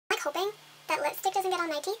hoping that lipstick doesn't get on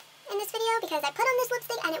my teeth in this video because I put on this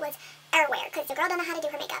lipstick and it was everywhere because the girl don't know how to do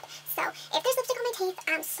her makeup. So if there's lipstick on my teeth,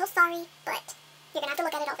 I'm so sorry, but you're gonna have to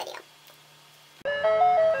look at it all video.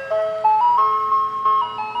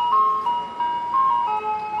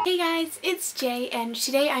 Hey guys, it's Jay, and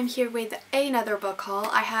today I'm here with another book haul.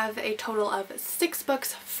 I have a total of 6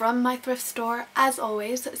 books from my thrift store, as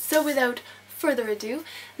always, so without further ado,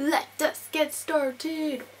 let us get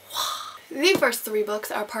started! The first 3 books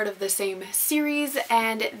are part of the same series,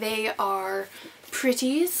 and they are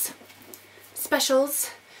Pretties,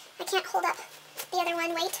 Specials, I can't hold up the other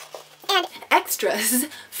one, wait, and Extras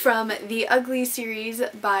from the Ugly series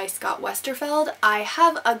by Scott Westerfeld. I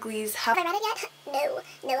have Uglies. Have I read it yet?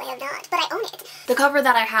 No, I have not, but I own it. The cover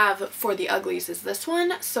that I have for the Uglies is this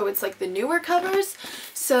one, so it's like the newer covers,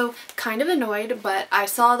 so kind of annoyed, but I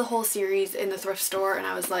saw the whole series in the thrift store and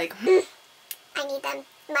I was like, I need them.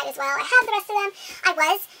 Might as well. I have the rest of them. I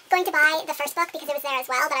was going to buy the first book because it was there as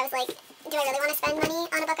well, but I was like, do I really want to spend money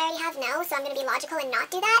on a book I already have? No, so I'm going to be logical and not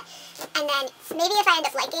do that. And then maybe if I end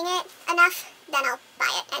up liking it enough, then I'll buy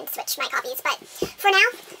it and switch my copies. But for now,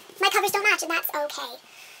 my covers don't match and that's okay.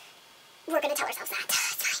 We're going to tell ourselves that.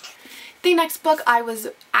 It's fine. The next book I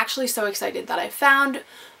was actually so excited that I found.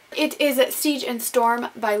 It is Siege and Storm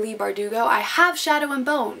by Leigh Bardugo. I have Shadow and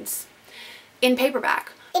Bones in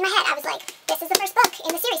paperback. In my head, I was like, this is the first book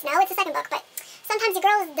in the series. No, it's the second book, but sometimes your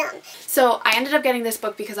girl is dumb. So I ended up getting this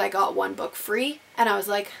book because I got one book free, and I was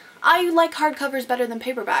like, I like hardcovers better than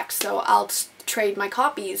paperbacks, so I'll trade my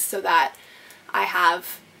copies so that I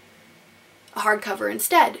have a hardcover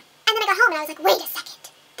instead. And then I got home and I was like, wait a second.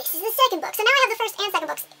 This is the second book. So now I have the first and second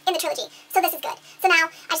books in the trilogy. So this is good. So now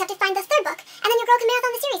I just have to find the third book, and then your girl can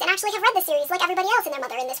marathon the series and actually have read the series like everybody else and their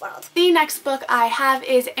mother in this world. The next book I have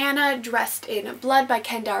is Anna Dressed in Blood by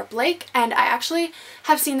Kendare Blake, and I actually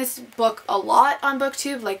have seen this book a lot on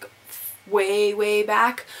BookTube, like way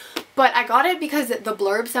back, but I got it because the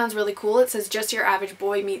blurb sounds really cool. It says, just your average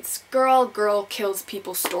boy meets girl, girl kills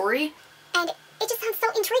people story. And it just sounds so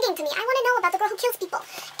intriguing to me. I want to know about the girl who kills people.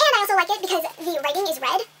 And I also like it because the writing is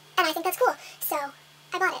red, and I think that's cool. So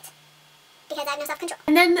I bought it because I have no self-control.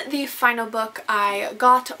 And then the final book I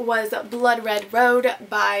got was Blood Red Road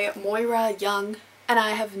by Moira Young, and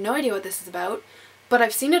I have no idea what this is about, but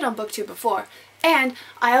I've seen it on BookTube before. And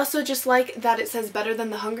I also just like that it says better than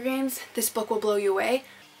The Hunger Games. This book will blow you away.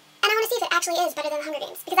 And I want to see if it actually is better than The Hunger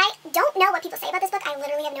Games, because I don't know what people say about this book. I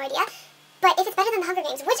literally have no idea. But if it's better than The Hunger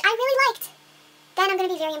Games, which I really liked, then I'm going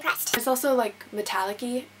to be very impressed. It's also like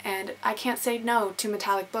metallic-y, and I can't say no to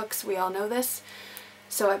metallic books. We all know this.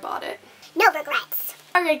 So I bought it. No regrets.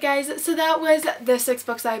 Alright guys, so that was the 6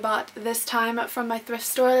 books I bought this time from my thrift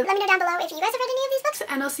store. Let me know down below if you guys have read any of these books.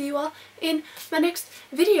 And I'll see you all in my next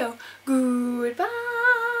video. Goodbye!